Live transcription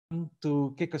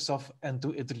to kick us off and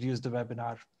to introduce the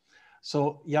webinar.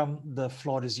 So Jan, the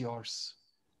floor is yours.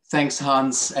 Thanks,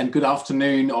 Hans, and good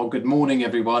afternoon or good morning,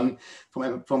 everyone,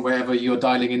 from wherever you're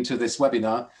dialing into this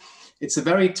webinar. It's a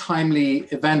very timely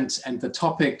event, and the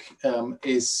topic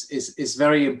is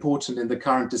very important in the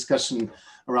current discussion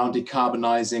around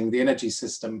decarbonizing the energy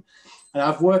system. And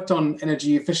I've worked on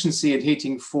energy efficiency and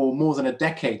heating for more than a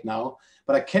decade now,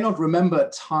 but I cannot remember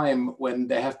a time when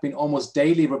there have been almost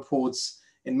daily reports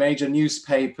in major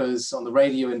newspapers, on the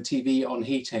radio and TV on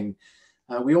heating.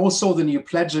 We all saw the new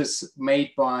pledges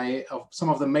made by some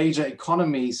of the major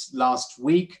economies last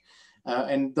week,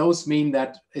 and those mean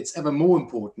that it's ever more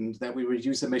important that we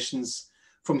reduce emissions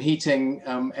from heating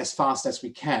as fast as we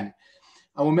can.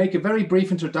 I will make a very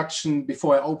brief introduction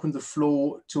before I open the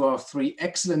floor to our three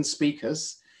excellent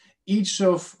speakers, each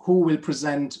of who will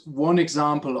present one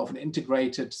example of an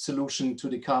integrated solution to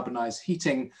decarbonize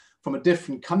heating from a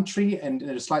different country and in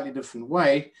a slightly different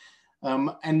way.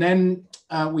 And then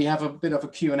we have a bit of a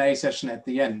Q&A session at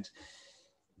the end.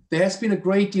 There has been a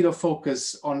great deal of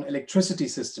focus on electricity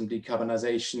system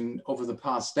decarbonization over the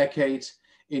past decade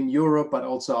in Europe, but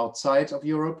also outside of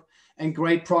Europe, and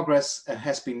great progress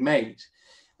has been made.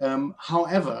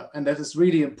 However, and that is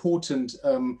really important,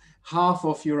 half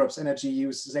of Europe's energy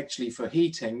use is actually for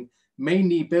heating,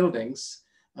 mainly buildings,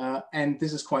 and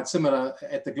this is quite similar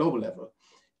at the global level.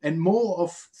 And more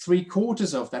of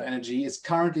 3/4 of that energy is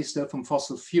currently still from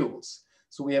fossil fuels.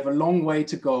 So we have a long way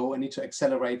to go and need to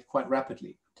accelerate quite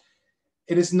rapidly.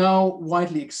 It is now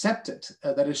widely accepted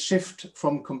that a shift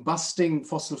from combusting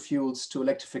fossil fuels to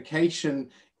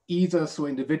electrification, either through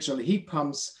individual heat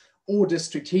pumps or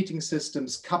district heating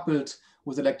systems coupled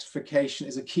with electrification,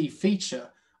 is a key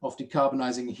feature of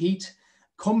decarbonizing heat,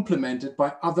 complemented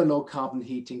by other low carbon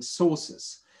heating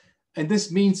sources. And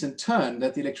this means in turn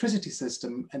that the electricity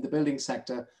system and the building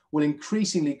sector will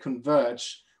increasingly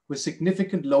converge with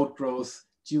significant load growth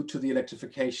due to the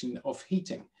electrification of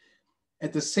heating.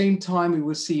 At the same time, we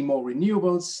will see more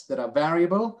renewables that are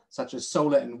variable, such as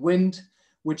solar and wind,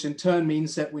 which in turn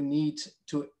means that we need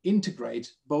to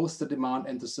integrate both the demand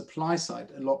and the supply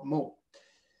side a lot more.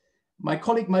 My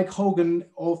colleague Mike Hogan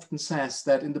often says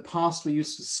that in the past we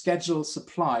used to schedule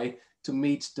supply to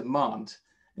meet demand.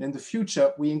 And in the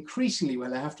future, we increasingly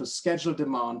will have to schedule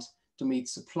demand to meet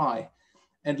supply.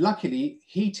 And luckily,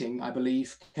 heating, I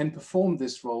believe, can perform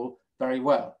this role very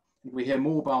well. And we hear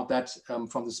more about that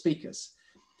from the speakers.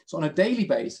 So on a daily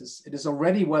basis, it is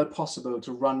already well possible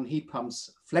to run heat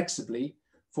pumps flexibly.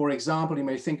 For example, you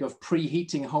may think of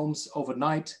preheating homes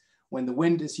overnight when the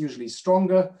wind is usually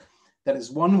stronger. That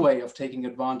is one way of taking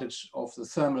advantage of the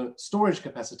thermal storage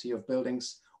capacity of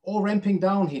buildings, or ramping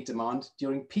down heat demand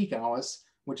during peak hours,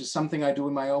 which is something I do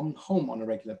in my own home on a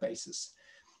regular basis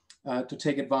to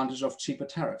take advantage of cheaper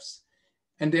tariffs.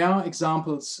 And there are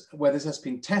examples where this has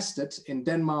been tested in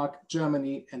Denmark,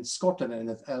 Germany, and Scotland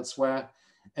and elsewhere.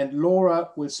 And Laura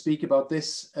will speak about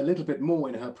this a little bit more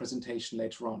in her presentation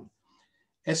later on.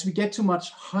 As we get to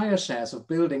much higher shares of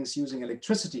buildings using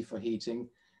electricity for heating,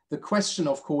 the question,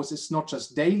 of course, is not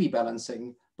just daily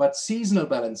balancing, but seasonal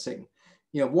balancing.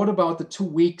 You know, what about the 2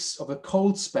 weeks of a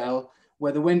cold spell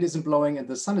where the wind isn't blowing and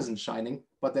the sun isn't shining,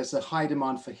 but there's a high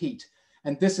demand for heat?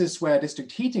 And this is where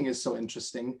district heating is so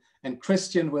interesting. And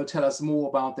Christian will tell us more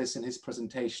about this in his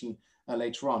presentation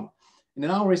later on. And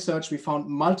in our research, we found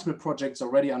multiple projects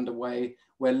already underway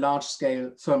where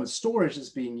large-scale thermal storage is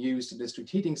being used in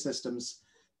district heating systems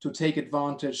to take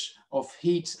advantage of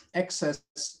heat excess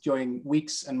during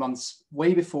weeks and months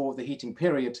way before the heating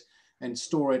period and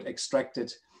store it, extract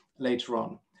it later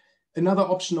on. Another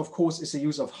option, of course, is the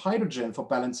use of hydrogen for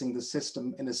balancing the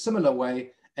system in a similar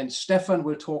way. And Stefan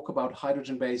will talk about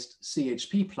hydrogen-based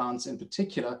CHP plants in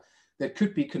particular that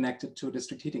could be connected to a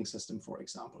district heating system, for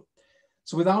example.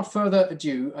 So without further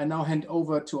ado, I now hand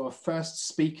over to our first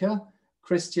speaker,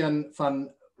 Christian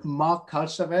van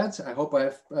Maarschalkerweerd. I hope I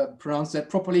have pronounced that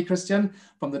properly, Christian,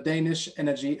 from the Danish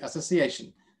Energy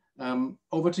Association.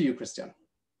 Over to you, Christian.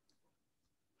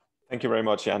 Thank you very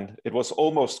much, Jan. It was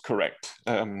almost correct,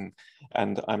 and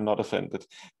I'm not offended.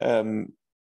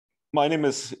 My name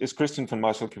is Christian van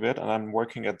Maarschalkerweerd, and I'm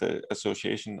working at the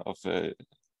Association of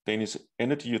Danish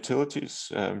Energy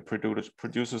Utilities,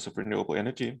 producers of renewable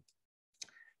energy,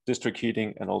 district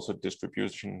heating, and also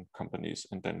distribution companies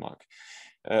in Denmark.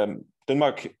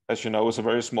 Denmark, as you know, is a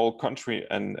very small country,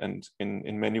 and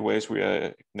in many ways we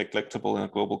are neglectable in a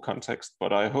global context,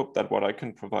 but I hope that what I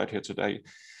can provide here today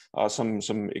are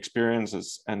some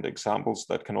experiences and examples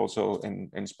that can also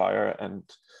inspire and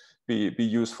be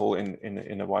useful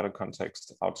in a wider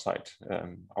context outside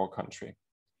our country.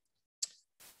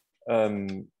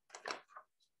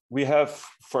 we have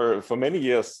for many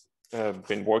years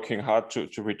been working hard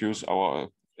to reduce our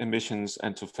emissions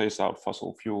and to phase out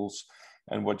fossil fuels.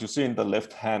 And what you see in the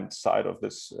left-hand side of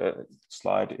this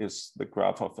slide is the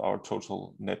graph of our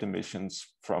total net emissions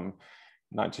from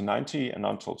 1990 and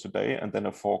until today, and then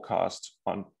a forecast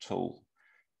until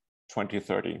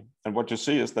 2030. And what you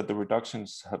see is that the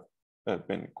reductions have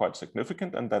been quite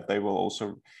significant and that they will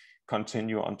also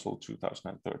continue until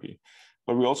 2030.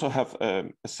 But we also have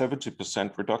a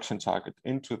 70% reduction target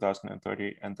in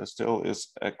 2030, and there still is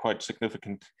a quite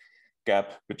significant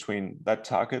gap between that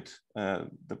target,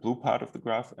 the blue part of the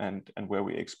graph, and where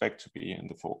we expect to be in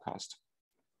the forecast.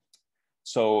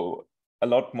 So a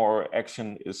lot more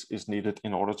action is needed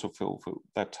in order to fulfill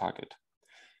that target.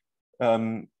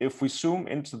 If we zoom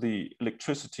into the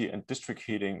electricity and district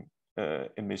heating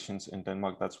emissions in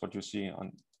Denmark, that's what you see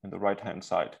on the right-hand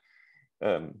side.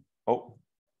 Oh,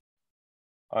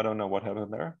 I don't know what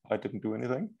happened there. I didn't do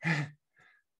anything.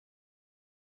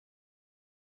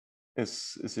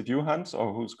 Is it you, Hans,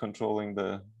 or who's controlling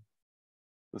the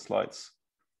slides?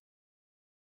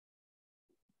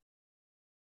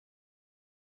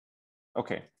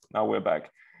 Okay, now we're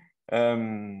back.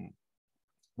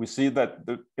 We see that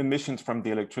the emissions from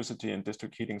the electricity and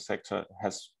district heating sector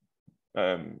has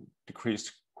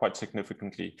decreased quite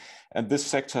significantly. And this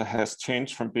sector has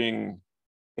changed from being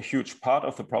a huge part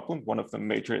of the problem, one of the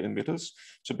major emitters,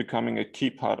 to becoming a key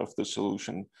part of the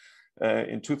solution.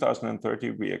 In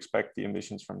 2030, we expect the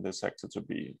emissions from this sector to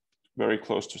be very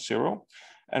close to zero.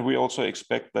 And we also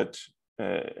expect that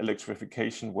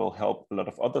electrification will help a lot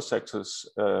of other sectors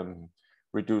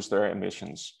reduce their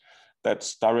emissions.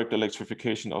 That's direct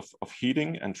electrification of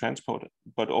heating and transport,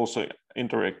 but also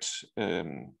indirect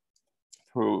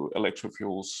through electric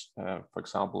fuels, for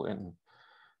example, in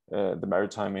the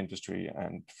maritime industry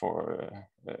and for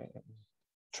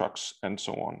trucks and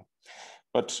so on.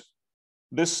 But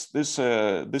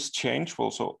this change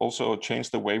will also change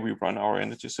the way we run our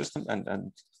energy system.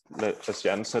 And as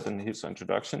Jan said in his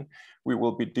introduction, we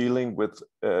will be dealing with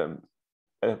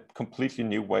a completely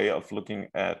new way of looking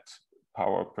at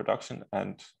power production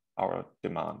and our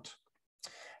demand.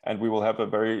 And we will have a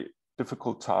very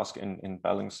difficult task in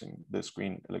balancing this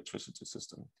green electricity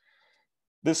system.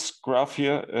 This graph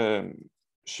here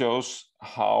shows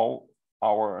how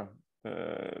our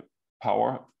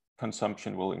power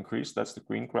consumption will increase. That's the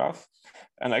green graph.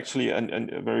 And actually,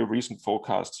 a very recent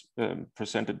forecast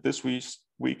presented this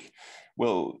week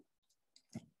will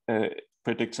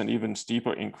predict an even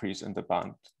steeper increase in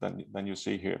demand than you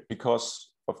see here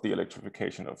because of the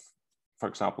electrification of, for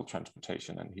example,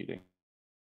 transportation and heating.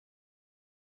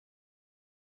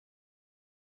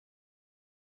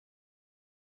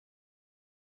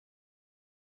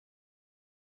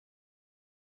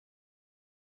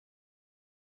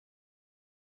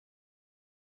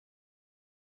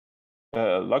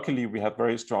 Luckily, we have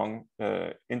very strong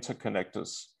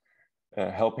interconnectors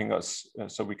helping us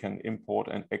so we can import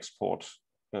and export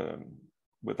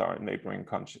with our neighboring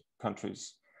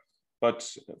countries. But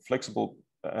flexible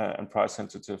and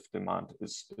price-sensitive demand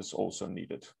is also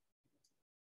needed.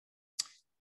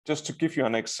 Just to give you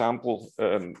an example,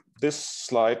 this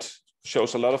slide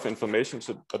shows a lot of information,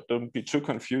 but don't be too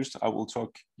confused. I will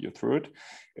talk you through it.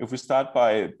 If we start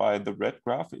by the red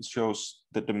graph, it shows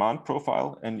the demand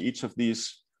profile, and each of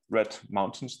these red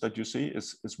mountains that you see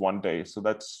is 1 day. So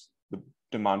that's the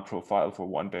demand profile for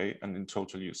 1 day, and in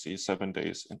total you see 7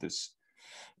 days in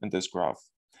this graph.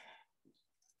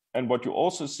 And what you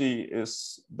also see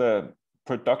is the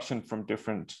production from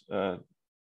different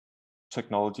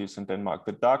technologies in Denmark.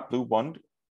 The dark blue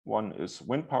one is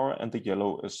wind power, and the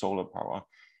yellow is solar power.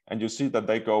 And you see that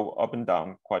they go up and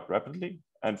down quite rapidly.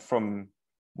 And from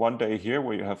 1 day here,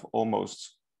 where you have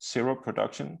almost zero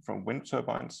production from wind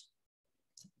turbines,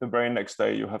 the very next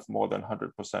day you have more than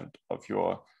 100% of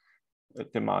your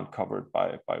demand covered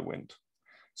by wind.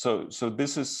 So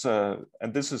this is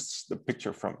and this is the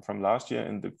picture from last year.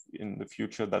 In the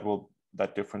future,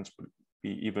 that difference will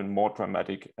be even more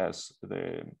dramatic as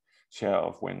the share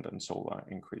of wind and solar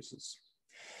increases.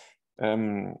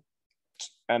 And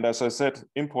as I said,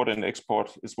 import and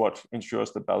export is what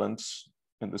ensures the balance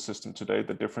in the system today.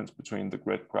 The difference between the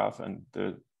grid graph and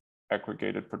the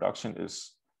aggregated production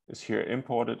is here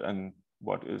imported, and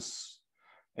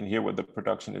here where the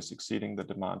production is exceeding the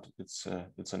demand, it's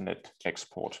a net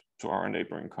export to our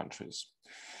neighboring countries.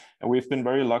 And we've been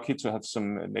very lucky to have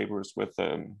some neighbors with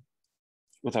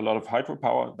a lot of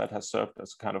hydropower that has served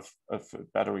as kind of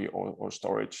battery or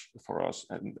storage for us.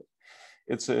 And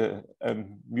it's a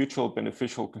mutual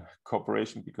beneficial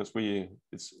cooperation because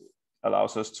it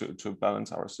allows us to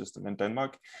balance our system in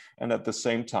Denmark. And at the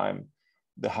same time,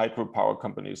 the hydropower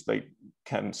companies, they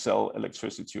can sell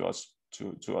electricity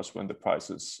to us when the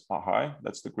prices are high.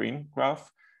 That's the green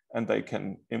graph. And they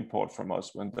can import from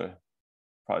us when the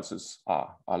prices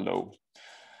are low.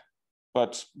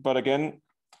 But again,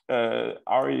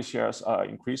 RE shares are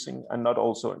increasing, and not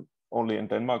also only in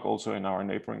Denmark, also in our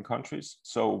neighboring countries.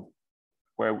 So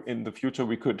where in the future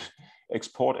we could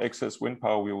export excess wind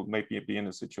power, we will maybe be in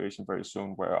a situation very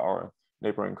soon where our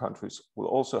neighboring countries will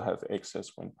also have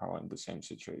excess wind power in the same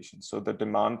situation. So the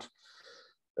demand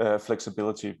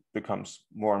flexibility becomes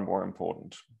more and more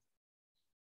important.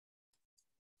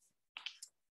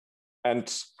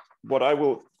 And what I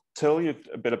will tell you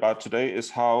a bit about today is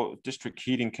how district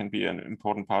heating can be an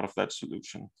important part of that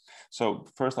solution. So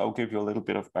first, I'll give you a little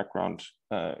bit of background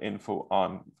info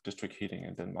on district heating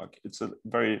in Denmark. It's a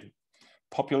very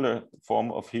popular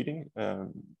form of heating.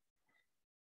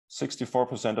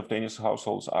 64% of Danish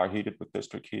households are heated with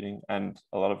district heating, and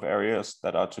a lot of areas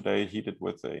that are today heated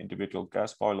with individual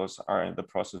gas boilers are in the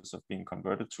process of being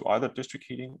converted to either district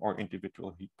heating or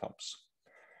individual heat pumps.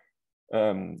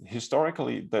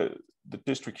 Historically, the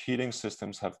district heating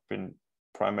systems have been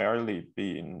primarily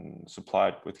being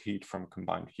supplied with heat from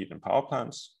combined heat and power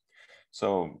plants.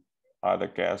 So either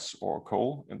gas or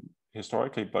coal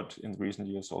historically, but in recent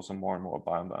years also more and more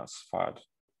biomass-fired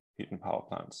heat and power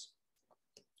plants.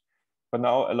 But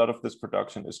now a lot of this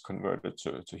production is converted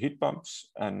to heat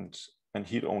pumps and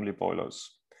heat-only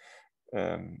boilers.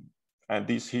 And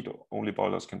these heat-only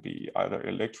boilers can be either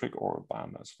electric or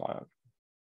biomass-fired.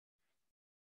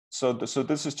 So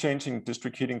this is changing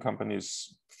district heating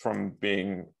companies from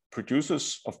being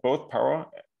producers of both power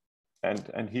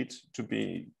and heat to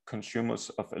be consumers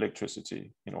of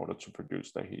electricity in order to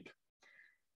produce their heat.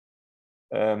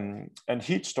 And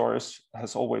heat storage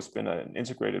has always been an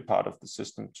integrated part of the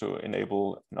system to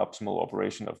enable an optimal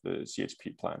operation of the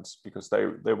CHP plants, because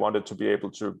they wanted to be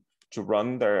able to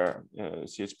run their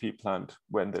CHP plant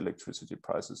when the electricity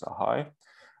prices are high,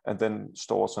 and then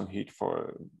store some heat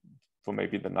for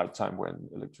maybe the nighttime when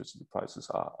electricity prices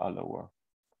are lower.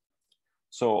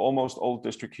 So almost all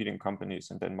district heating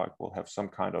companies in Denmark will have some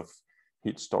kind of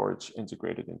heat storage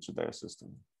integrated into their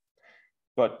system.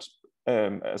 But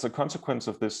as a consequence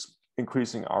of this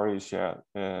increasing RE share,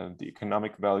 the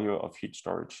economic value of heat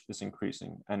storage is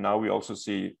increasing. And now we also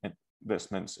see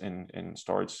investments in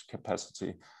storage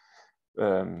capacity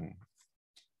at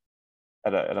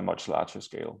a much larger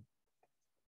scale.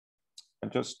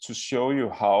 And just to show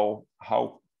you how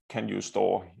can you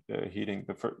store heating,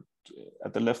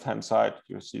 at the left-hand side,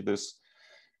 you see this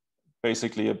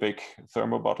basically a big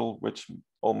thermo bottle, which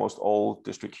almost all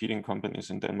district heating companies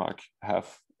in Denmark have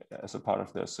as a part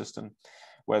of their system,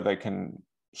 where they can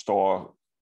store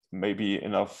maybe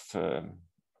enough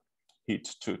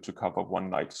heat to cover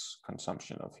one night's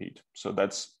consumption of heat. So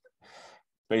that's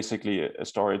basically a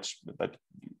storage that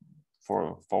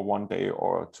for one day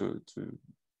or to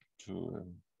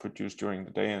produce during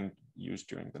the day and use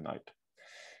during the night.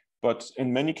 But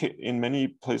in many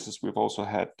places, we've also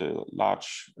had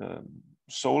large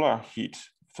solar heat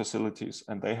facilities,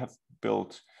 and they have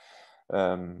built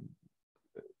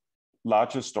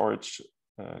larger storage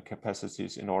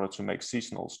capacities in order to make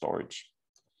seasonal storage.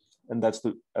 And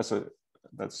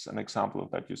that's an example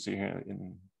of that you see here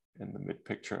in the mid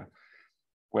picture,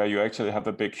 where you actually have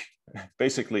a big,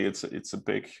 basically it's a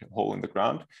big hole in the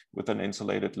ground with an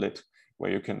insulated lid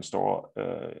where you can store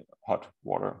hot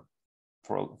water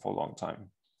for a long time.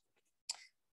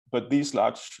 But these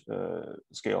large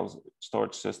scale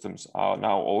storage systems are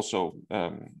now also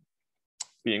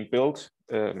being built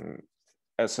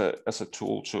as a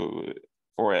tool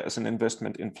or as an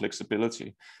investment in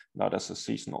flexibility, not as a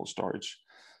seasonal storage.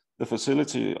 The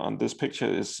facility on this picture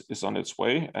is on its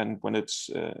way, and when it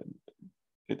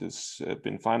has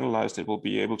been finalized, it will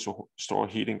be able to store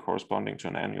heating corresponding to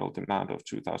an annual demand of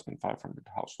 2,500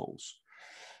 households.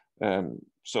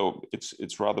 So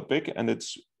it's rather big, and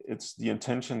it's the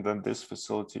intention that this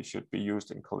facility should be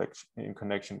used in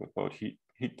connection with both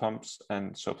heat pumps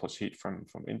and surplus heat from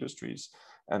industries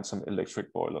and some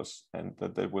electric boilers, and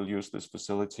that they will use this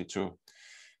facility to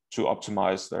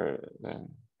optimize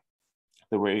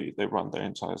the way they run their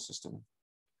entire system.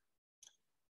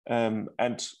 And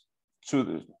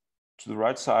to the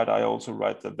right side, I also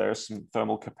write that there's some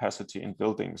thermal capacity in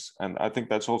buildings, and I think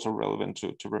that's also relevant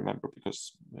to remember,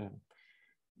 because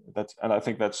and I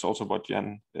think that's also what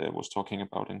Jan was talking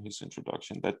about in his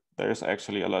introduction, that there's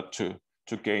actually a lot to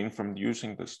gain from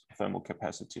using this thermal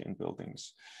capacity in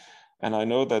buildings. And I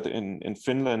know that in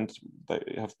Finland, they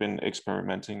have been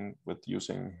experimenting with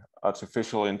using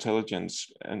artificial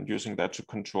intelligence and using that to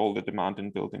control the demand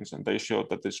in buildings. And they showed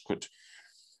that this could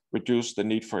reduce the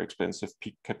need for expensive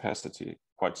peak capacity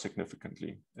quite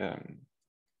significantly.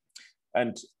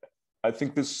 And I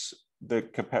think the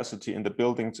capacity in the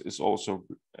buildings is also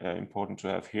important to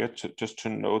have here, just to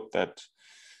note that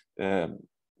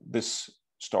this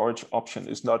storage option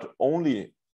is not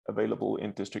only available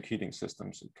in district heating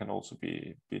systems, it can also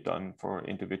be done for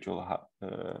individual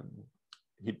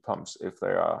heat pumps if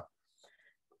they are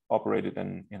operated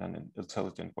in an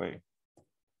intelligent way.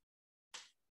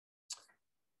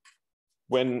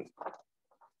 When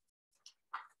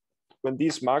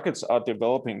these markets are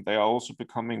developing, they are also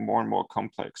becoming more and more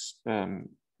complex.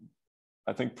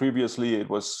 I think previously it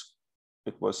was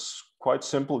quite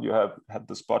simple. You had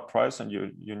the spot price, and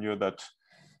you knew that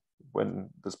when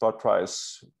the spot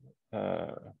price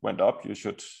went up, you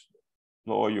should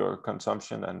lower your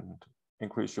consumption and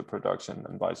increase your production,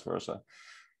 and vice versa.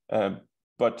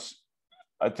 But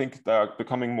I think there are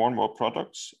becoming more and more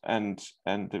products, and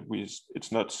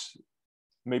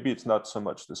maybe it's not so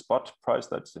much the spot price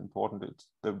that's important. It's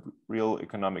the real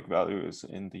economic value is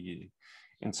in the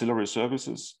ancillary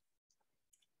services.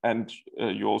 And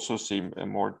you also see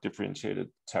more differentiated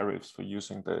tariffs for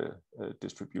using the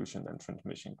distribution and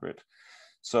transmission grid.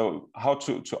 So how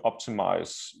to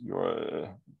optimize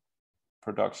your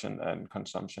production and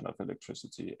consumption of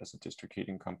electricity as a district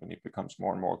heating company becomes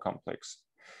more and more complex.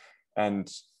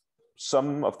 And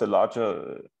some of the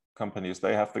larger companies,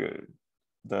 they have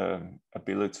the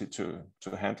ability to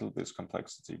handle this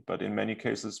complexity. But in many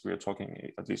cases, we are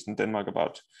talking, at least in Denmark,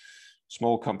 about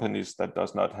small companies that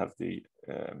does not have the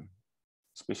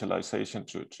specialization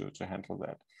to handle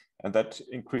that. And that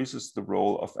increases the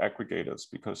role of aggregators,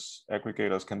 because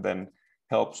aggregators can then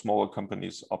help smaller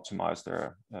companies optimize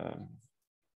their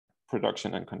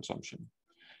production and consumption.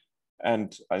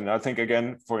 And I think,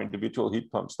 again, for individual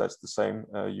heat pumps, that's the same.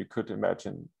 You could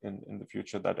imagine in the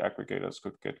future that aggregators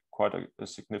could get quite a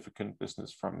significant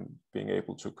business from being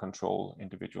able to control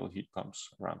individual heat pumps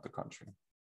around the country.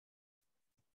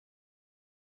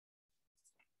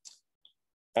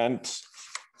 And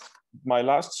my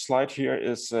last slide here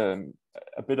is a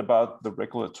bit about the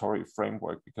regulatory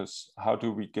framework, because how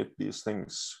do we get these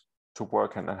things to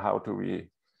work, and how do we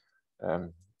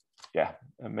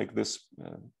make this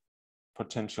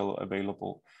potential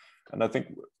available? And I think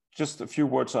just a few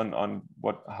words on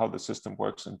how the system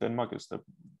works in Denmark is that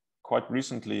quite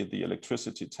recently the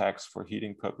electricity tax for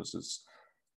heating purposes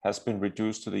has been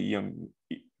reduced to the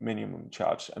minimum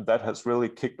charge, and that has really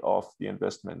kicked off the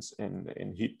investments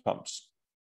in heat pumps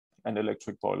and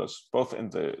electric boilers, both in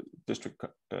the district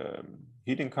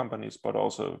heating companies, but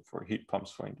also for heat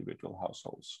pumps for individual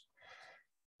households.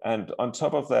 And on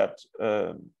top of that,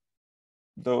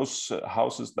 those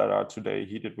houses that are today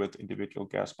heated with individual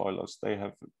gas boilers,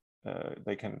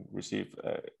 they can receive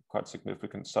a quite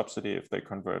significant subsidy if they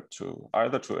convert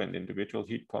either to an individual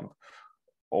heat pump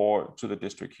or to a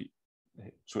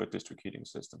district heating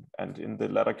system. And in the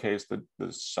latter case,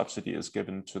 the subsidy is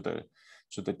given to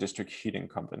the district heating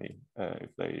company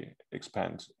if they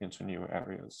expand into new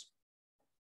areas.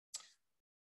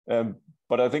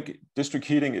 But I think district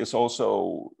heating is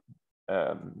also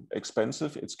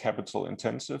expensive, it's capital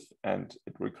intensive, and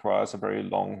it requires a very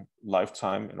long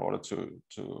lifetime in order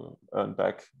to earn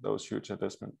back those huge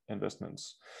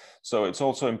investments. So it's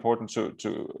also important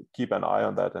to keep an eye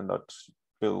on that and not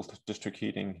build district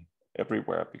heating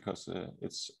everywhere, because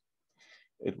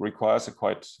it requires a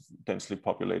quite densely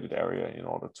populated area in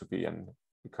order to be an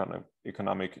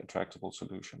economic attractable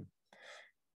solution.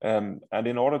 And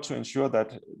in order to ensure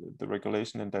that the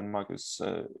regulation in Denmark is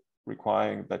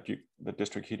requiring that the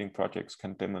district heating projects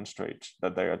can demonstrate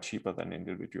that they are cheaper than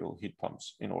individual heat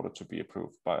pumps in order to be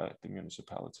approved by the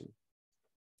municipality.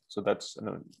 So that's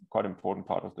a quite important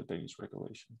part of the Danish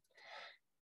regulation.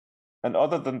 And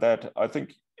other than that, I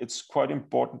think it's quite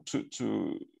important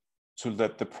to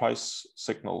let the price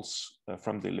signals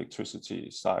from the electricity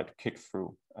side kick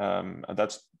through. And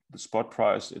that's the spot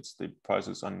price, it's the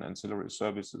prices on ancillary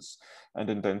services. And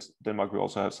in Denmark, we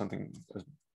also have something,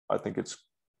 I think it's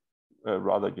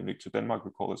rather unique to Denmark,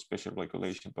 we call it special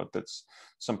regulation, but that's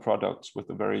some products with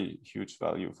a very huge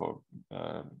value for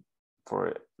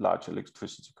large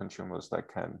electricity consumers that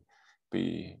can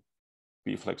be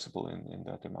flexible in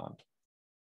their demand.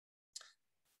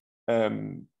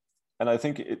 And I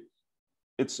think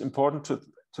it's important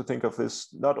to think of this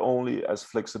not only as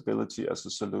flexibility as a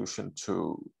solution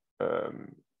to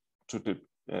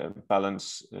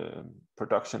balance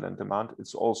production and demand,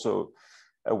 it's also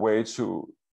a way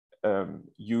to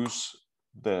use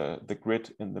the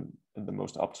grid in the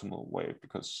most optimal way,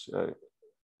 because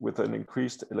with an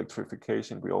increased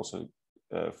electrification, we also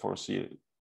foresee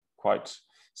quite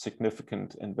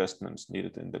significant investments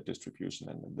needed in the distribution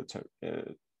and in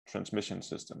the transmission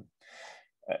system.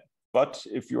 But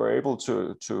if you are able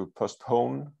to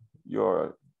postpone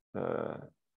your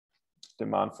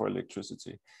demand for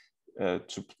electricity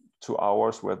to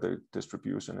hours where the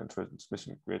distribution and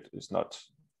transmission grid is not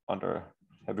under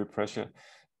heavy pressure,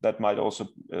 that might also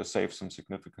save some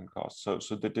significant costs.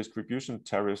 So the distribution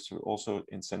tariffs will also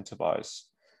incentivize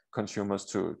consumers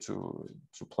to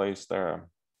place their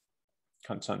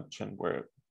consumption where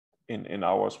in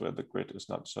hours where the grid is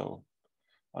not so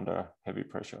under heavy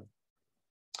pressure.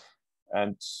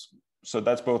 And so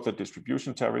that's both the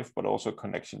distribution tariff, but also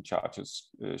connection charges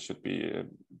should be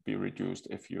reduced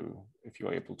if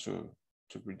you're able to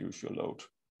reduce your load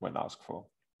when asked for.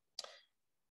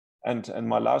 And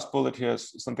my last bullet here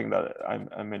is something that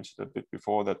I mentioned a bit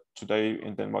before, that today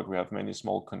in Denmark we have many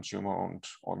small consumer-owned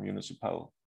or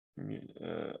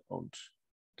municipal-owned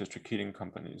district heating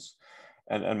companies.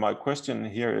 And my question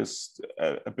here is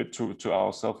a bit to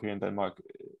ourselves here in Denmark,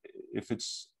 if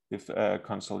a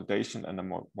consolidation and a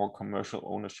more commercial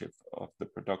ownership of the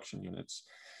production units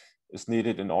is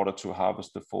needed in order to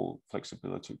harvest the full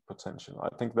flexibility potential. I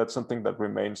think that's something that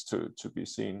remains to be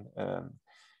seen,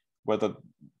 whether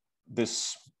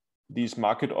these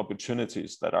market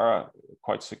opportunities that are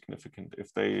quite significant,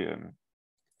 if they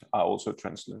are also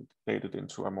translated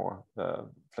into a more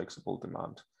flexible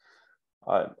demand.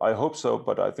 I hope so,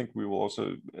 but I think we will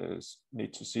also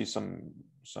need to see some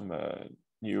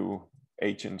new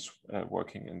agents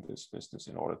working in this business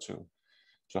in order to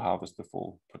harvest the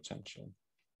full potential.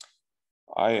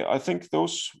 I think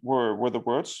those were the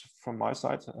words from my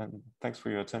side, and thanks for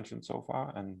your attention so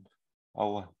far, and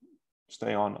I'll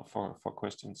stay on for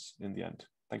questions in the end.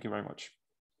 Thank you very much.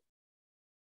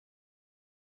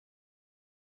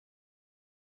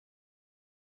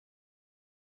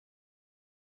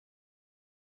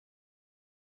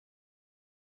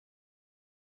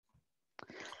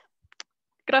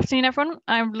 Good afternoon, everyone.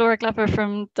 I'm Laura Glover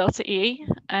from Delta EE.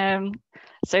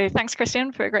 So thanks,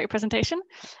 Christian, for a great presentation.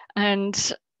 And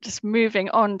just moving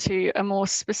on to a more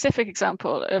specific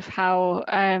example of how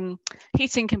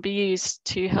heating can be used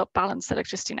to help balance the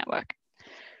electricity network.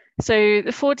 So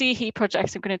the 4D heat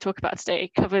project I'm going to talk about today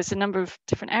covers a number of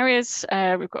different areas.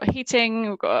 We've got heating,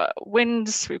 we've got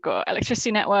winds, we've got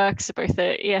electricity networks, both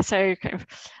at ESO kind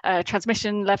of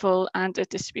transmission level and at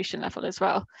distribution level as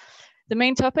well. The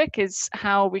main topic is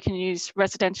how we can use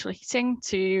residential heating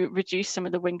to reduce some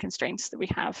of the wind constraints that we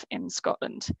have in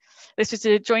Scotland. This is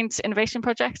a joint innovation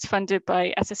project funded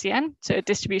by SSEN, so a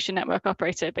distribution network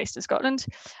operator based in Scotland,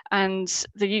 and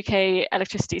the UK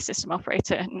electricity system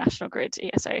operator, National Grid,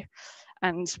 ESO.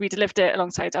 And we delivered it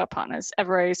alongside our partners,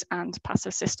 Everose and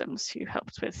Passive Systems, who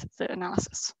helped with the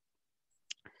analysis.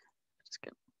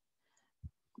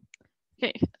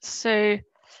 Okay, so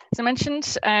as I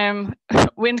mentioned,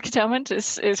 wind curtailment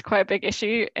is quite a big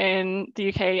issue in the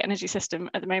UK energy system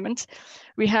at the moment.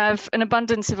 We have an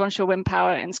abundance of onshore wind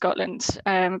power in Scotland,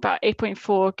 about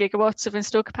 8.4 gigawatts of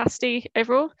installed capacity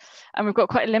overall, and we've got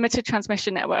quite a limited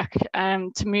transmission network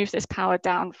to move this power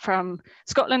down from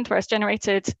Scotland, where it's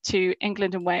generated, to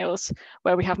England and Wales,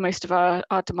 where we have most of our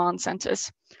demand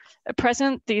centres. At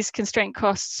present, these constraint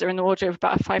costs are in the order of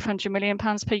about £500 million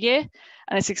per year,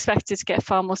 and it's expected to get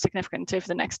far more significant over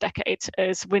the next decade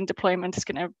as wind deployment is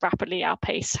going to rapidly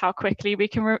outpace how quickly we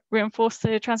can reinforce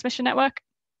the transmission network.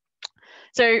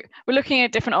 So we're looking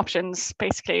at different options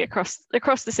basically across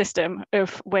the system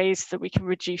of ways that we can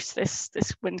reduce this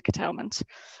wind curtailment.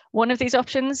 One of these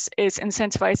options is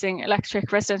incentivizing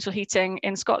electric residential heating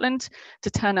in Scotland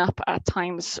to turn up at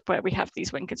times where we have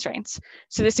these wind constraints.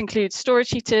 So this includes storage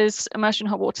heaters, immersion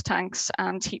hot water tanks,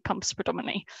 and heat pumps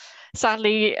predominantly.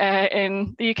 Sadly,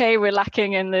 in the UK, we're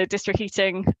lacking in the district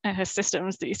heating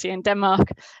systems that you see in Denmark.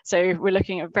 So we're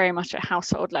looking at very much a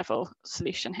household level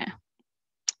solution here.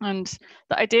 And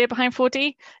the idea behind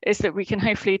 4D is that we can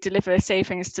hopefully deliver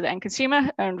savings to the end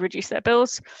consumer and reduce their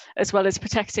bills, as well as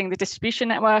protecting the distribution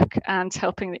network and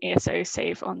helping the ESO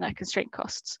save on their constraint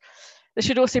costs. There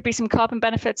should also be some carbon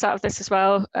benefits out of this as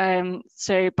well.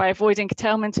 So by avoiding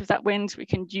curtailment of that wind, we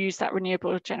can use that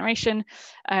renewable generation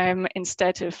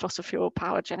instead of fossil fuel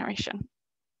power generation.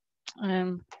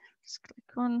 Just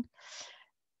click on.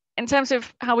 In terms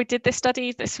of how we did this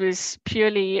study, this was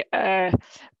purely a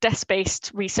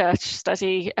desk-based research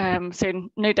study, so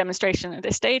no demonstration at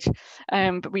this stage,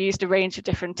 but we used a range of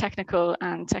different technical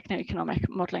and techno-economic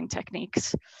modelling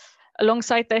techniques.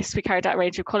 Alongside this, we carried out a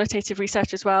range of qualitative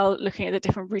research as well, looking at the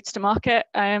different routes to market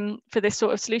for this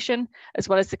sort of solution, as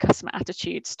well as the customer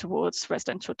attitudes towards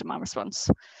residential demand response.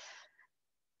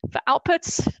 For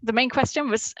outputs, the main question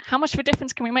was how much of a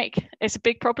difference can we make? It's a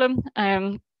big problem.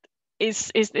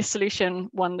 Is this solution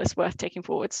one that's worth taking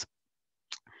forwards?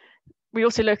 We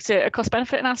also looked at a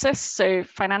cost-benefit analysis. So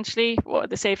financially, what are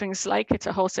the savings like at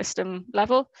a whole system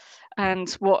level? And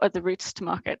what are the routes to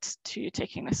market to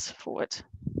taking this forward?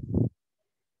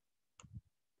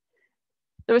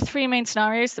 There were three main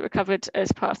scenarios that were covered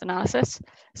as part of the analysis.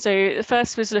 So the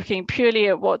first was looking purely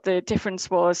at what the difference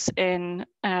was in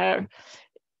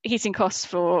heating costs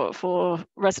for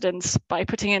residents by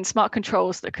putting in smart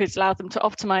controls that could allow them to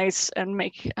optimize and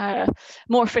make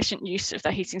more efficient use of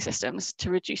their heating systems to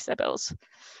reduce their bills.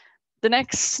 The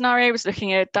next scenario was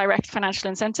looking at direct financial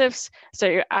incentives.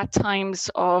 So at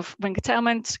times of wind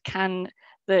curtailment, can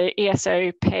the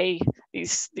ESO pay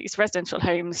these residential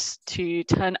homes to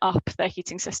turn up their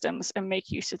heating systems and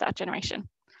make use of that generation?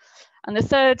 And the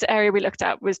third area we looked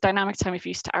at was dynamic time of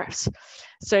use tariffs.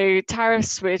 So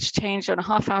tariffs which change on a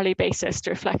half-hourly basis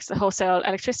to reflect the wholesale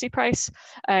electricity price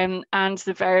and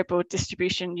the variable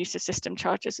distribution use of system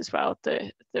charges as well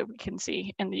that we can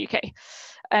see in the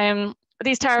UK.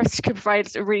 These tariffs could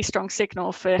provide a really strong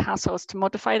signal for households to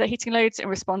modify their heating loads in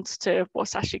response to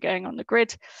what's actually going on the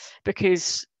grid,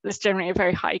 because there's generally a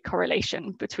very high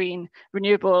correlation between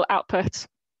renewable output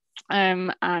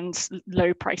and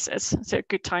low prices. So a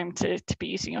good time to be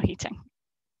using your heating.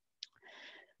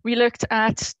 We looked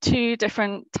at two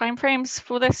different timeframes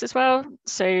for this as well.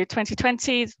 So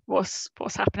 2020 was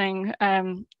what's happening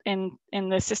in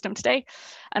the system today,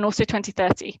 and also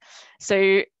 2030.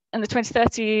 So in the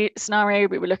 2030 scenario,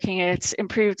 we were looking at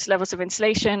improved levels of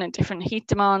insulation and different heat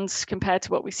demands compared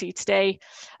to what we see today,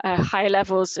 higher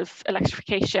levels of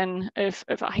electrification of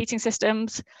our heating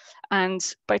systems. And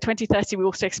by 2030, we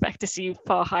also expect to see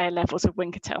far higher levels of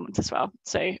wind curtailment as well.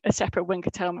 So a separate wind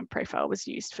curtailment profile was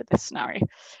used for this scenario,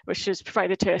 which was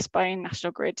provided to us by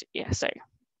National Grid ESO.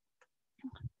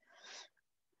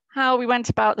 How we went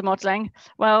about the modelling?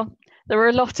 Well, there were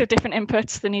a lot of different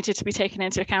inputs that needed to be taken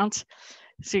into account.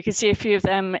 So you can see a few of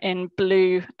them in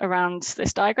blue around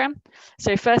this diagram.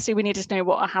 So firstly, we needed to know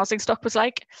what our housing stock was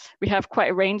like. We have quite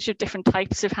a range of different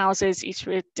types of houses, each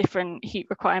with different heat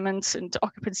requirements and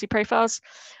occupancy profiles.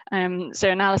 So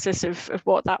analysis of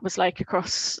what that was like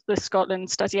across the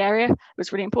Scotland study area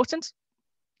was really important.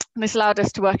 And this allowed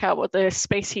us to work out what the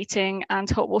space heating and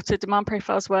hot water demand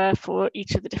profiles were for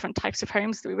each of the different types of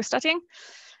homes that we were studying.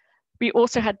 We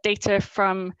also had data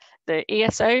from the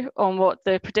ESO on what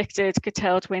the predicted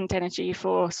curtailed wind energy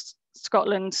for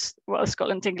Scotland, well, the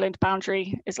Scotland-England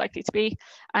boundary is likely to be,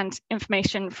 and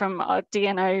information from our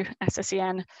DNO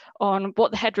SSEN on what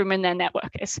the headroom in their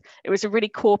network is. It was a really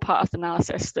core part of the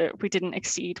analysis that we didn't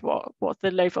exceed what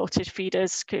the low voltage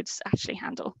feeders could actually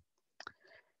handle.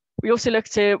 We also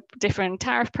looked at different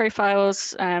tariff profiles,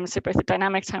 so both the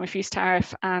dynamic time of use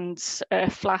tariff and a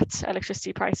flat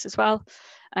electricity price as well.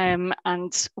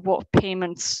 And what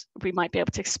payments we might be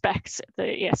able to expect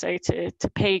the ESO to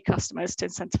pay customers to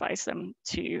incentivize them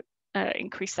to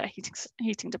increase their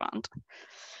heating demand.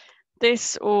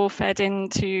 This all fed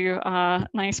into our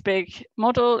nice big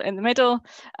model in the middle,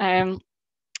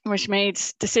 which made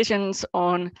decisions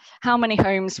on how many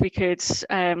homes we could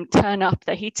turn up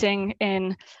their heating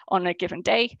in on a given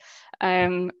day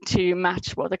to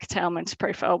match what the curtailment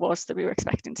profile was that we were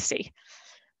expecting to see.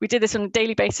 We did this on a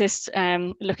daily basis,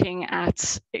 looking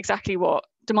at exactly what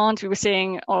demand we were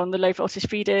seeing on the low voltage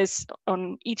feeders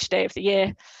on each day of the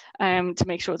year to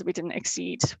make sure that we didn't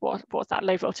exceed what that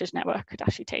low voltage network could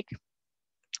actually take.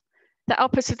 The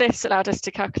outputs of this allowed us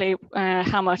to calculate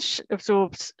how much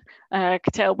absorbed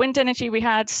curtailed wind energy we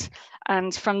had,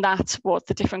 and from that, what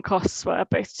the different costs were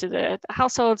both to the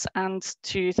households and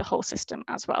to the whole system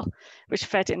as well, which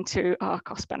fed into our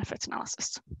cost benefit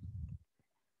analysis.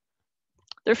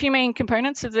 There are a few main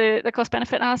components of the cost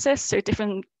benefit analysis, so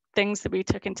different things that we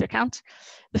took into account.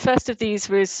 The first of these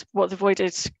was what the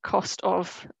voided cost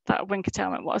of that wind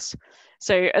curtailment was.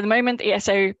 So at the moment, the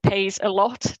ESO pays a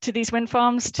lot to these wind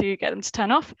farms to get them to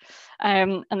turn off,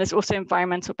 and there's also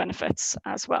environmental benefits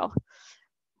as well.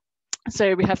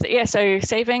 So we have the ESO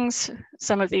savings.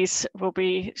 Some of these will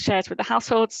be shared with the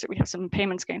households. So we have some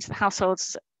payments going to the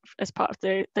households as part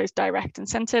of those direct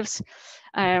incentives.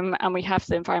 And we have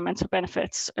the environmental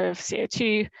benefits of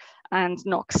CO2 and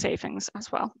NOx savings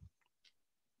as well.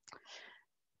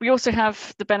 We also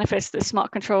have the benefits that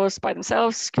smart controls by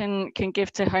themselves can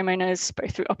give to homeowners,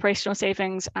 both through operational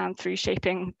savings and through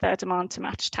shaping their demand to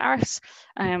match tariffs,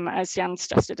 as Jan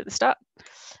suggested at the start.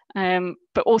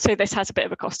 But also this has a bit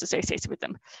of a cost associated with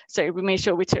them. So we made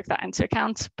sure we took that into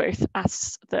account, both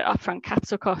as the upfront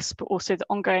capital costs, but also the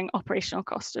ongoing operational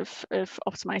cost of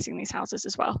optimizing these houses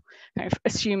as well, kind of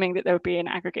assuming that there would be an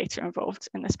aggregator involved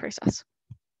in this process.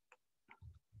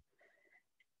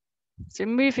 So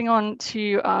moving on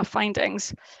to our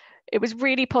findings, it was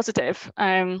really positive,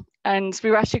 and we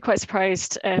were actually quite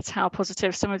surprised at how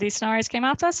positive some of these scenarios came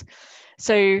out as.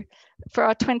 So for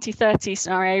our 2030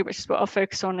 scenario, which is what I'll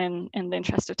focus on in the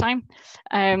interest of time,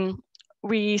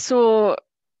 we saw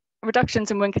reductions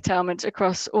in wind curtailment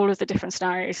across all of the different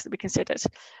scenarios that we considered,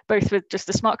 both with just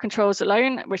the smart controls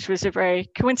alone, which was a very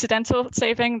coincidental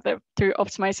saving that through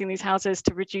optimizing these houses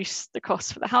to reduce the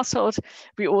cost for the household.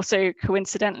 We also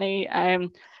coincidentally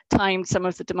timed some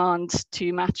of the demand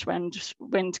to match when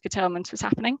wind curtailment was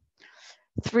happening.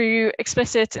 Through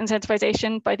explicit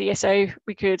incentivization by the ESO,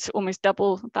 we could almost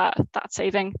double that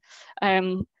saving.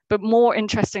 But more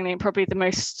interestingly, and probably the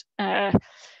most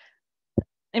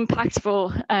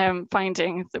impactful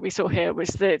finding that we saw here was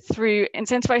that through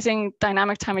incentivizing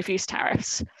dynamic time of use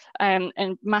tariffs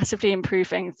and massively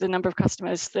improving the number of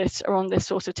customers that are on this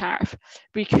sort of tariff,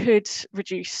 we could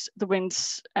reduce the wind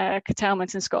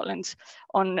curtailment in Scotland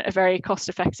on a very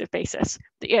cost-effective basis.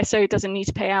 The ESO doesn't need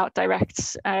to pay out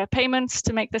direct payments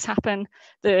to make this happen.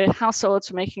 The households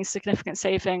are making significant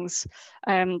savings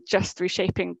just through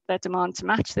shaping their demand to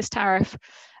match this tariff.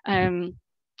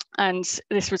 And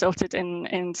this resulted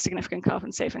in significant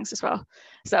carbon savings as well.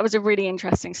 So that was a really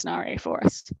interesting scenario for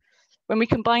us. When we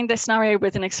combined this scenario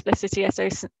with an explicit ESO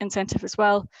incentive as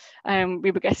well,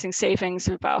 we were getting savings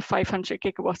of about 500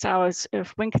 gigawatt hours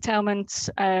of wind curtailment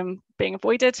being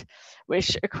avoided,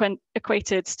 which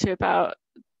equated to about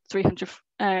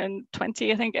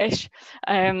 320, I think-ish,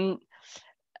 £1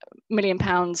 million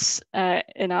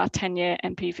in our 10-year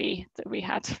MPV that we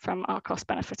had from our cost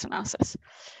benefit analysis.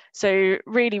 So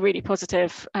really, really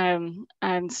positive. And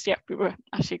yeah, we were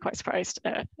actually quite surprised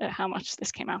at how much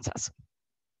this came out as.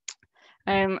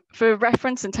 For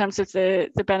reference, in terms of the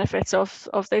benefits of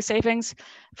those savings,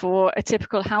 for a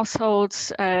typical household,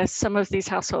 some of these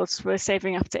households were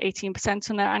saving up to 18%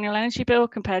 on their annual energy bill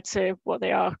compared to what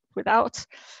they are without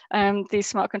these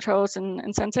smart controls and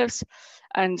incentives.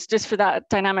 And just for that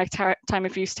dynamic time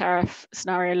of use tariff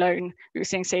scenario alone, we were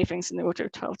seeing savings in the order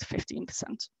of 12 to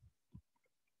 15%.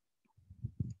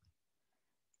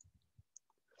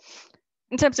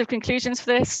 In terms of conclusions for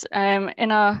this,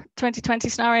 in our 2020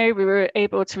 scenario, we were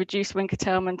able to reduce wind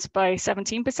curtailment by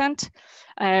 17%.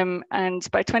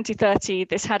 And by 2030,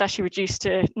 this had actually reduced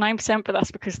to 9%, but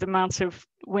that's because the amount of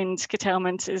wind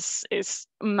curtailment is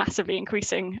massively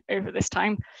increasing over this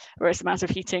time, whereas the amount of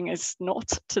heating is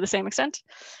not to the same extent.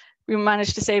 We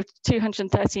managed to save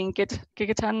 213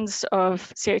 gigatons of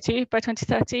CO2 by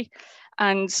 2030.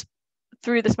 And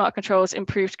through the smart controls,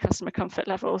 improved customer comfort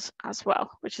levels as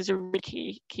well, which is a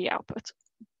really key output.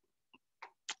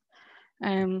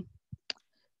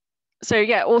 So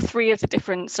yeah, all three of the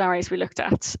different scenarios we looked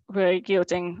at were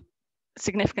yielding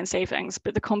significant savings,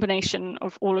 but the combination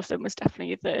of all of them was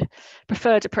definitely the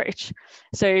preferred approach.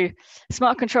 So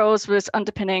smart controls was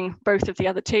underpinning both of the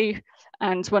other two.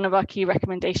 And one of our key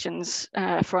recommendations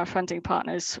for our funding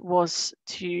partners was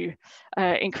to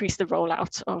increase the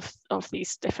rollout of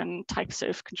these different types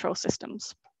of control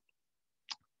systems.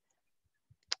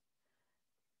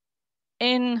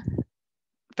 In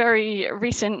very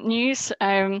recent news,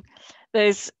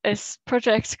 there's a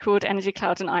project called Energy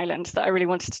Cloud in Ireland that I really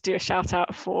wanted to do a shout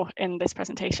out for in this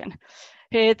presentation.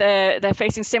 Here, they're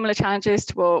facing similar challenges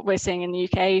to what we're seeing in the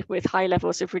UK with high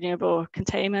levels of renewable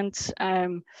containment,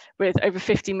 with over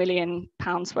 £50 million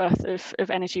worth of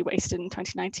energy wasted in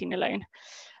 2019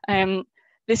 alone.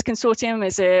 This consortium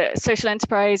is a social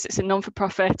enterprise, it's a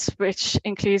non-for-profit, which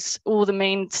includes all the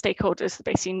main stakeholders that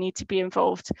basically need to be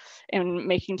involved in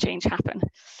making change happen.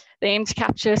 They aim to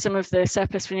capture some of the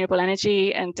surplus renewable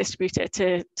energy and distribute it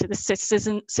to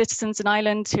the citizens in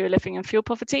Ireland who are living in fuel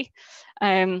poverty.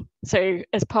 So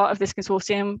as part of this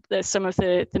consortium, there's some of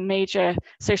the major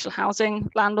social housing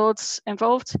landlords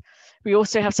involved. We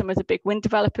also have some of the big wind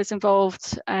developers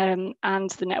involved and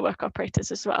the network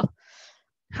operators as well.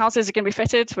 Houses are going to be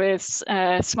fitted with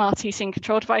smart heating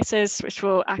control devices, which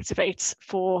will activate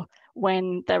for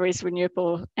when there is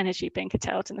renewable energy being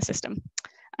curtailed in the system.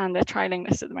 And they're trialing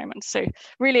this at the moment. So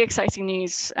really exciting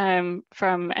news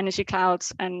from Energy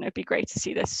Clouds, and it'd be great to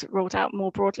see this rolled out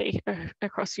more broadly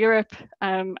across Europe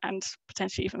and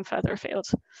potentially even further afield.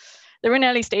 They're in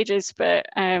early stages, but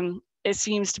it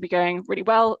seems to be going really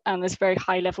well, and there's very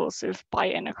high levels of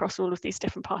buy-in across all of these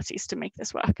different parties to make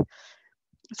this work.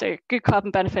 So good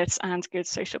carbon benefits and good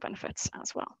social benefits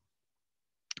as well.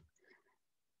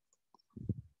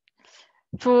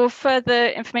 For further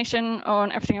information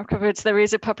on everything I've covered, there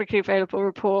is a publicly available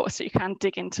report, so you can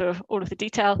dig into all of the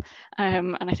detail.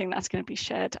 And I think that's going to be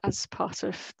shared as part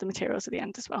of the materials at the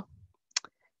end as well.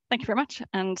 Thank you very much.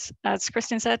 And as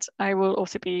Christian said, I will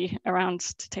also be around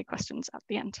to take questions at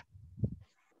the end.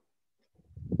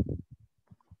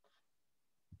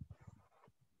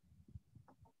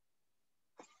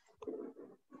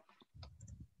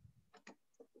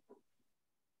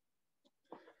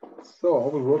 So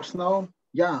how it works now?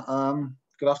 Yeah,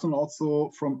 good afternoon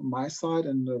also from my side.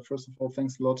 And first of all,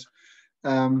 thanks a lot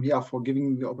for giving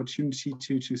me the opportunity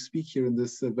to speak here in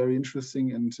this very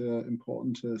interesting and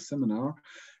important seminar.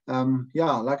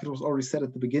 Like it was already said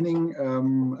at the beginning,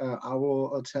 I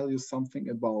will tell you something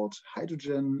about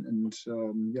hydrogen and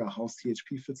how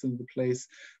CHP fits into place.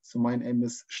 So my name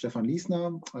is Stefan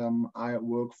Liesner. I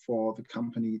work for the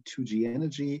company 2G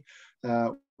Energy.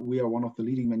 We are one of the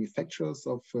leading manufacturers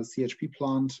of CHP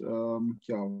plant.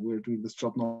 We're doing this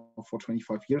job now for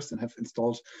 25 years and have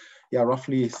installed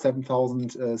roughly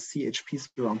 7,000 CHPs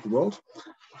around the world.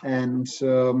 And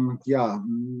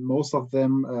most of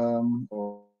them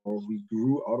we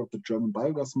grew out of the German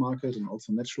biogas market, and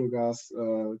also natural gas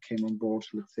came on board,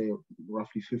 let's say,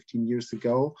 roughly 15 years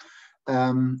ago.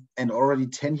 And already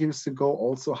 10 years ago,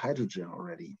 also hydrogen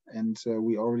already. And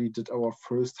we already did our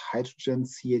first hydrogen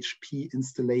CHP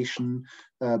installation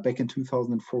back in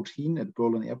 2014 at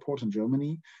Berlin Airport in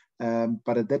Germany.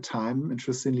 But at that time,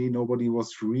 interestingly, nobody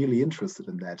was really interested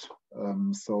in that.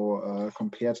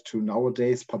 Compared to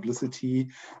nowadays publicity,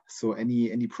 so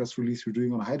any press release we're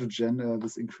doing on hydrogen,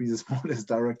 this increases more or less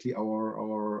directly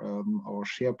our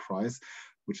share price,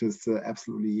 which is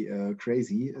absolutely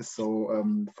crazy. So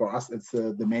for us, it's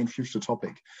the main future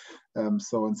topic. And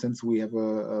since we have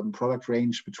a product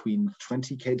range between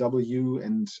 20 kW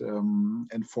and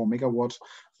 4 megawatt,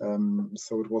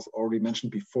 so it was already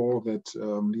mentioned before that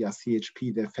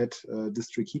CHP, they fed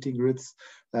district heating grids,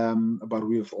 but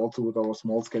we have also with our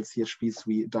small scale CHPs,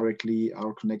 we directly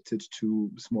are connected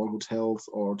to small hotels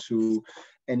or to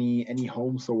any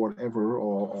homes or whatever,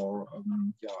 or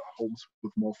homes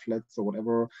with more flats or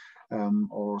whatever,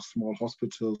 or small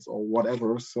hospitals or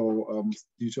whatever. So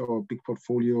due to our big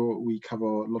portfolio, we cover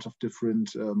a lot of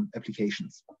different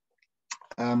applications.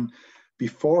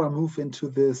 Before I move into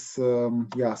this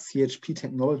CHP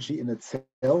technology in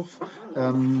itself,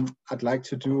 I'd like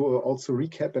to do also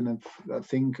recap, and I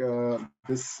think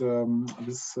this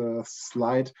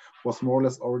slide was more or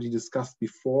less already discussed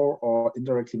before or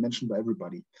indirectly mentioned by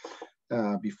everybody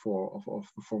before of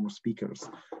the former speakers.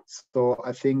 So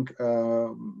I think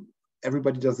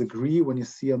everybody does agree when you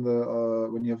see on the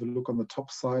when you have a look on the top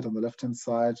side, on the left-hand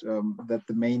side, that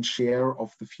the main share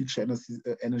of the future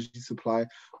energy supply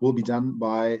will be done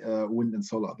by wind and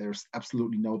solar. There's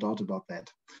absolutely no doubt about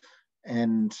that.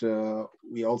 And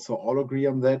we also all agree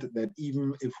on that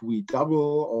even if we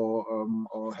double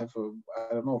or have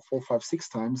I don't know, 4, 5, 6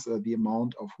 times the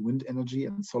amount of wind energy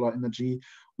and solar energy,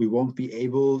 we won't be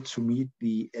able to meet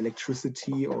the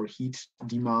electricity or heat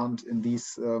demand in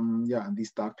these in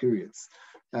these dark periods.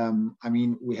 I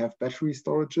mean, we have battery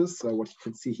storages, what you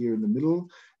can see here in the middle.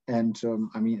 And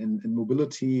I mean, in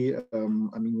mobility,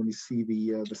 I mean, when you see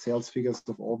the sales figures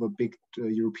of all the big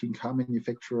European car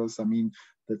manufacturers, I mean,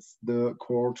 that's the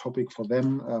core topic for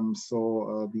them.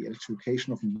 The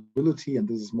electrification of mobility, and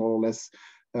this is more or less,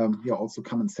 also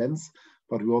common sense.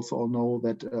 But we also all know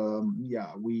that,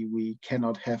 we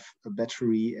cannot have a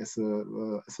battery as a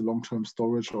long-term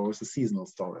storage or as a seasonal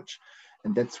storage,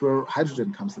 and that's where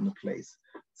hydrogen comes into place.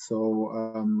 So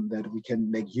that we can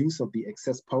make use of the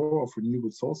excess power of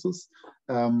renewable sources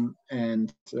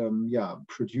and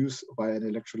produce by an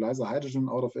electrolyzer hydrogen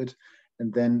out of it,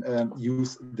 and then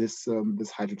use this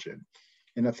hydrogen.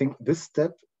 And I think this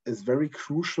step is very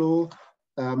crucial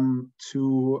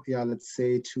to let's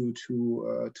say to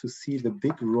see the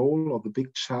big role or the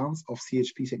big chance of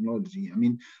CHP technology. I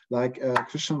mean, like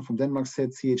Christian from Denmark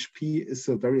said, CHP is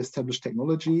a very established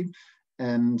technology.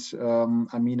 And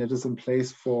I mean, it is in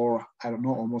place for, I don't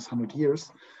know, almost 100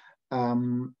 years.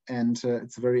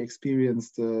 It's a very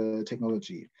experienced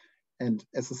technology. And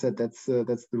as I said, that's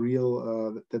the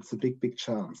real, that's a big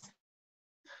chance.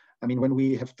 I mean, when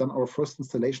we have done our first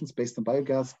installations based on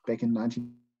biogas back in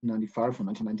 1995 or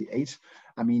 1998,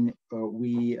 I mean,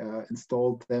 we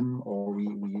installed them, or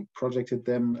we projected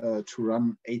them to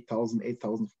run 8,000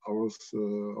 hours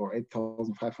or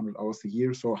 8,500 hours a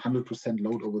year, so 100%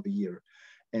 load over the year.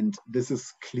 And this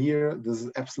is clear, this is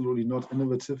absolutely not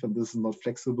innovative, and this is not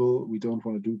flexible. We don't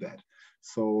want to do that.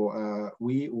 So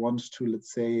we want to,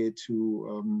 let's say,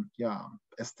 to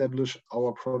establish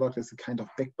our product as a kind of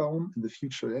backbone in the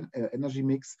future energy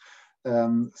mix.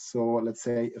 So let's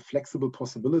say a flexible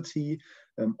possibility.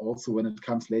 Also, when it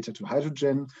comes later to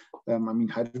hydrogen, I mean,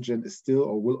 hydrogen is still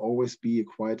or will always be a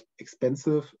quite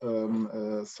expensive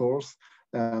source.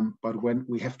 But when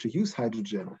we have to use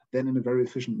hydrogen, then in a very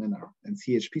efficient manner. And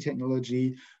CHP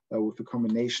technology, with the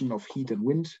combination of heat and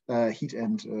wind, heat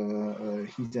and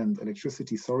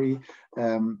electricity,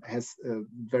 has a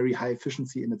very high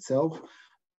efficiency in itself.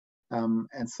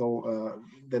 And so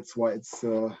that's why it's,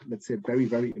 let's say, very,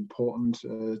 very important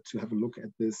to have a look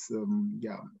at this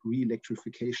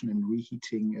re-electrification and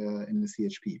reheating in the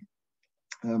CHP.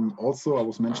 Also, I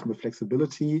was mentioning the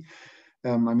flexibility.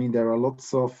 I mean, there are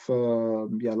lots of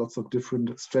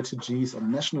different strategies on a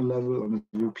national level, on a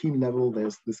European level.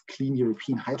 There's this Clean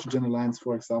European Hydrogen Alliance,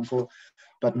 for example,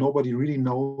 but nobody really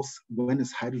knows when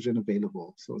is hydrogen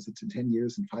available. So is it in 10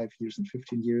 years, in 5 years, in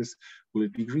 15 years? Will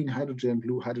it be green hydrogen,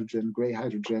 blue hydrogen, gray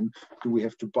hydrogen? Do we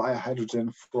have to buy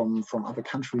hydrogen from other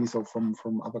countries or from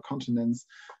other continents?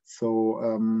 So,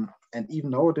 and even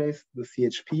nowadays, the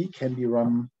CHP can be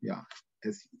run,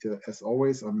 as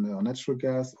always, on natural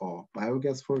gas or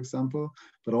biogas, for example,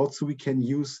 but also we can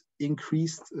use an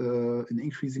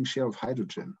increasing share of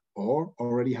hydrogen or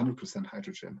already 100%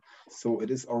 hydrogen. So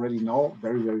it is already now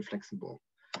very, very flexible.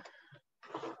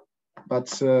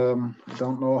 But I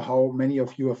don't know how many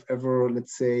of you have ever,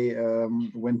 let's say,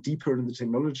 went deeper in the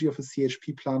technology of a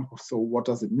CHP plant. So what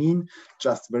does it mean?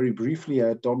 Just very briefly,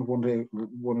 I don't want to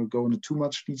go into too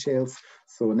much details.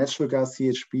 So natural gas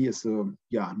CHP is a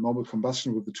normal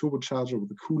combustion with the turbocharger, with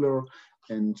the cooler,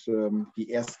 and the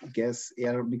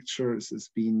gas-air mixture is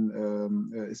being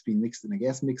mixed in a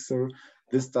gas mixer.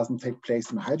 This doesn't take place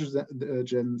in a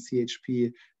hydrogen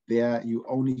CHP. There you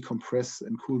only compress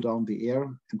and cool down the air,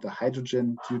 and the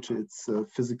hydrogen, due to its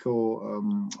physical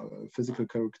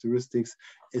characteristics,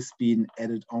 is being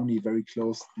added only very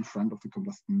close in front of the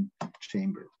combustion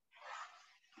chamber.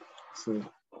 So you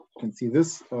can see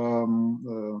this,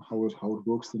 how it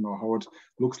works and how it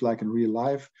looks like in real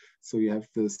life. So you have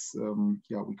this,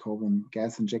 we call them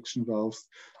gas injection valves,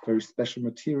 very special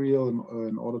material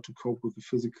in order to cope with the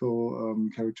physical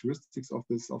characteristics of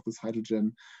this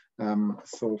hydrogen.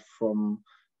 So from,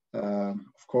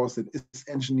 of course, it is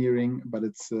engineering, but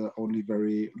it's only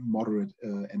very moderate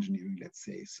engineering, let's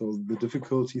say. So the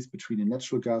difficulties between a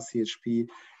natural gas CHP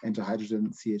and a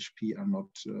hydrogen CHP are not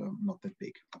that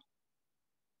big.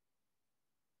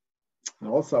 And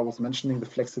also, I was mentioning the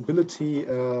flexibility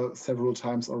several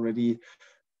times already.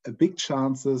 A big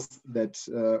chances that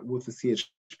with the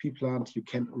CHP plant you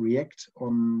can react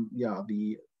on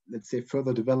the, let's say,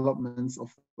 further developments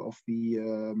of the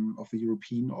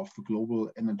European, of the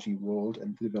global energy world,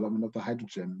 and the development of the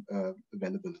hydrogen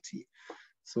availability.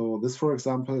 So this, for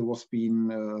example,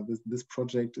 this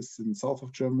project is in the south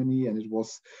of Germany, and it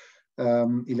was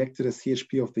elected as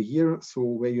CHP of the year. So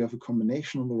where you have a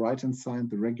combination on the right-hand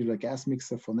side, the regular gas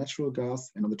mixer for natural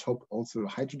gas, and on the top also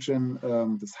hydrogen,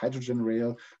 this hydrogen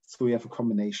rail. So we have a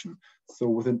combination. So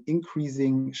with an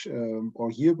increasing, or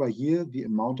year by year, the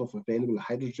amount of available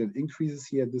hydrogen increases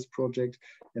here at this project.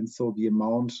 And so the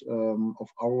amount of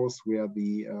hours where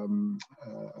the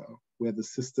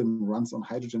system runs on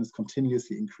hydrogen is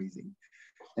continuously increasing.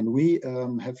 And we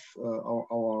have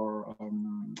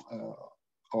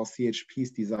our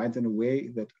CHPs designed in a way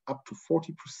that up to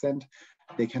 40%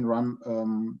 they can run,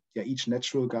 each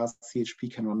natural gas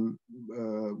CHP can run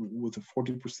with a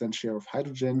 40% share of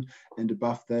hydrogen, and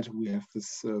above that we have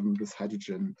this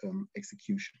hydrogen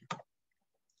execution.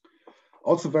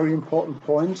 Also, very important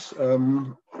point,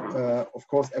 of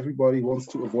course, everybody wants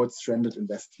to avoid stranded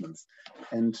investments,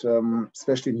 and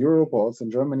especially in Europe or also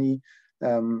in Germany,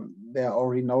 there are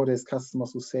already nowadays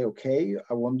customers who say, okay,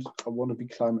 I want to be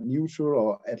climate neutral,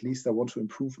 or at least I want to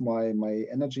improve my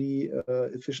energy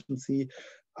efficiency.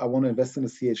 I want to invest in a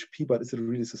CHP, but is it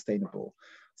really sustainable?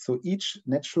 So each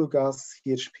natural gas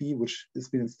CHP which is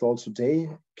being installed today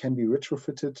can be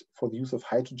retrofitted for the use of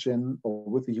hydrogen, or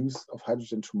with the use of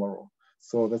hydrogen tomorrow.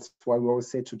 So that's why we always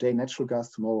say today natural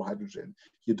gas, tomorrow hydrogen.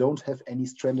 You don't have any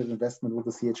stranded investment with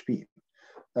the CHP.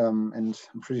 And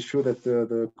I'm pretty sure that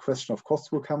the question of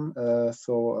cost will come.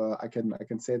 So I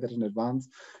can say that in advance.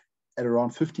 At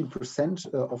around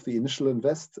 15% of the initial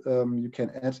invest, you can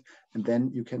add, and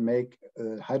then you can make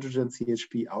hydrogen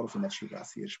CHP out of a natural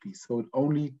gas CHP. So it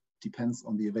only depends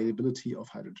on the availability of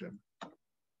hydrogen.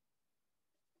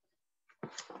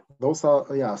 those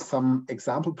are some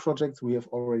example projects we have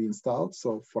already installed.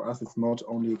 So for us, it's not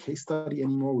only a case study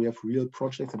anymore. We have real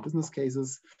projects and business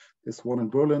cases. There's one in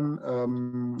Berlin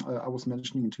I was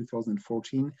mentioning in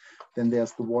 2014. Then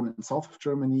there's the one in south of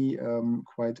Germany,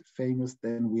 quite famous.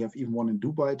 Then we have even one in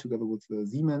Dubai together with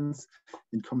Siemens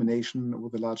in combination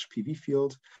with a large PV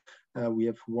field. We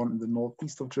have one in the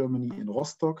northeast of Germany in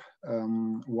Rostock,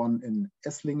 one in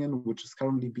Esslingen, which is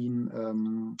currently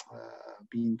being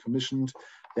commissioned.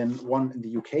 Then one in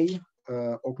the UK,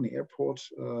 Orkney Airport,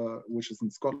 which is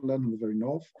in Scotland in the very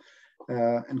north.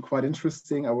 And quite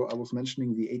interesting, I was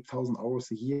mentioning the 8,000 hours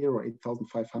a year or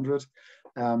 8,500.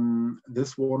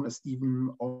 This one is even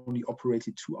only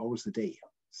operated 2 hours a day.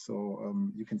 So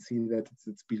you can see that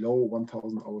it's below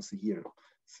 1,000 hours a year.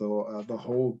 So the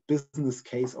whole business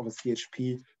case of a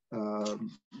CHP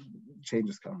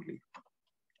changes currently.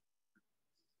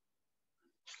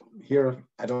 Here,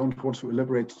 I don't want to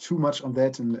elaborate too much on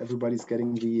that, and everybody's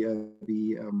getting the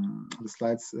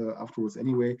slides afterwards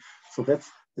anyway. So that's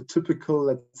a typical,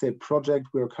 let's say, project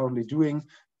we're currently doing,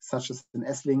 such as in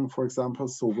Esslingen, for example.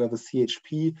 So where the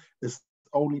CHP is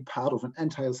only part of an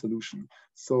entire solution.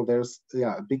 So there's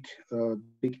a big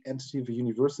entity, the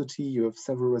university. You have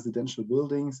several residential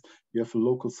buildings. You have a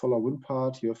local solar wind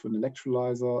part. You have an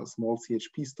electrolyzer, a small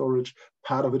CHP storage.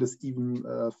 Part of it is even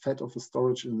fed off the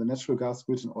storage in the natural gas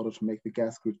grid in order to make the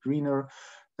gas grid greener.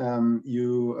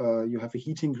 You have a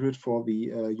heating grid for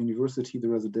the university, the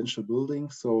residential building.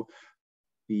 So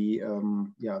the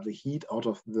heat out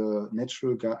of the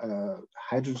natural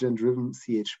hydrogen-driven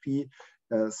CHP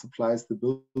supplies the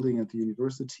building at the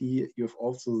university. You have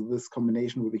also this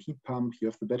combination with a heat pump. You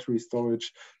have the battery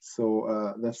storage.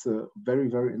 So that's a very,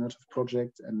 very innovative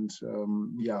project. And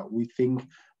we think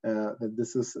that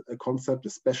this is a concept,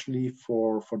 especially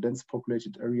for dense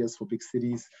populated areas, for big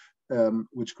cities,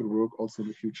 which could work also in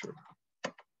the future.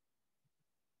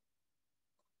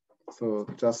 So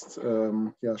just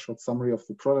a short summary of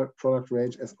the product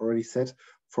range. As already said,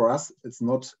 for us, it's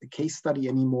not a case study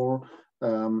anymore.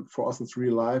 For us, it's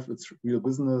real life, it's real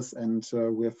business, and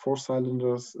we have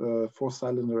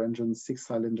 4-cylinder engines,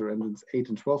 6-cylinder engines, 8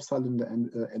 and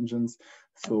 12-cylinder engines.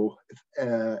 So if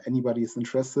anybody is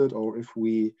interested, or if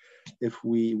we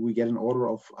get an order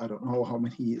of, I don't know how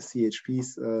many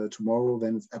CHPs tomorrow,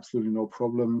 then it's absolutely no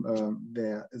problem.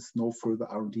 There is no further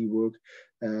R&D work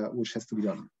which has to be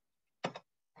done.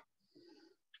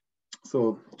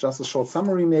 So just a short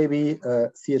summary maybe,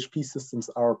 CHP systems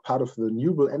are part of the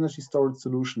renewable energy storage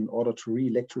solution in order to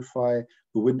re-electrify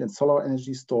the wind and solar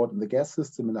energy stored in the gas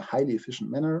system in a highly efficient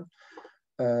manner.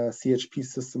 CHP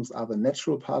systems are the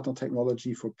natural partner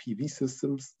technology for PV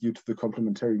systems due to the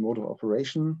complementary mode of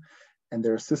operation, and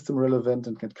they're system relevant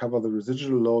and can cover the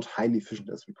residual load highly efficient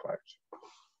as required.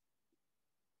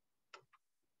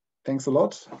 Thanks a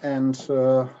lot, and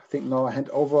I think now I hand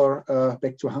over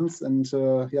back to Hans, and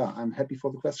I'm happy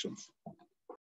for the questions.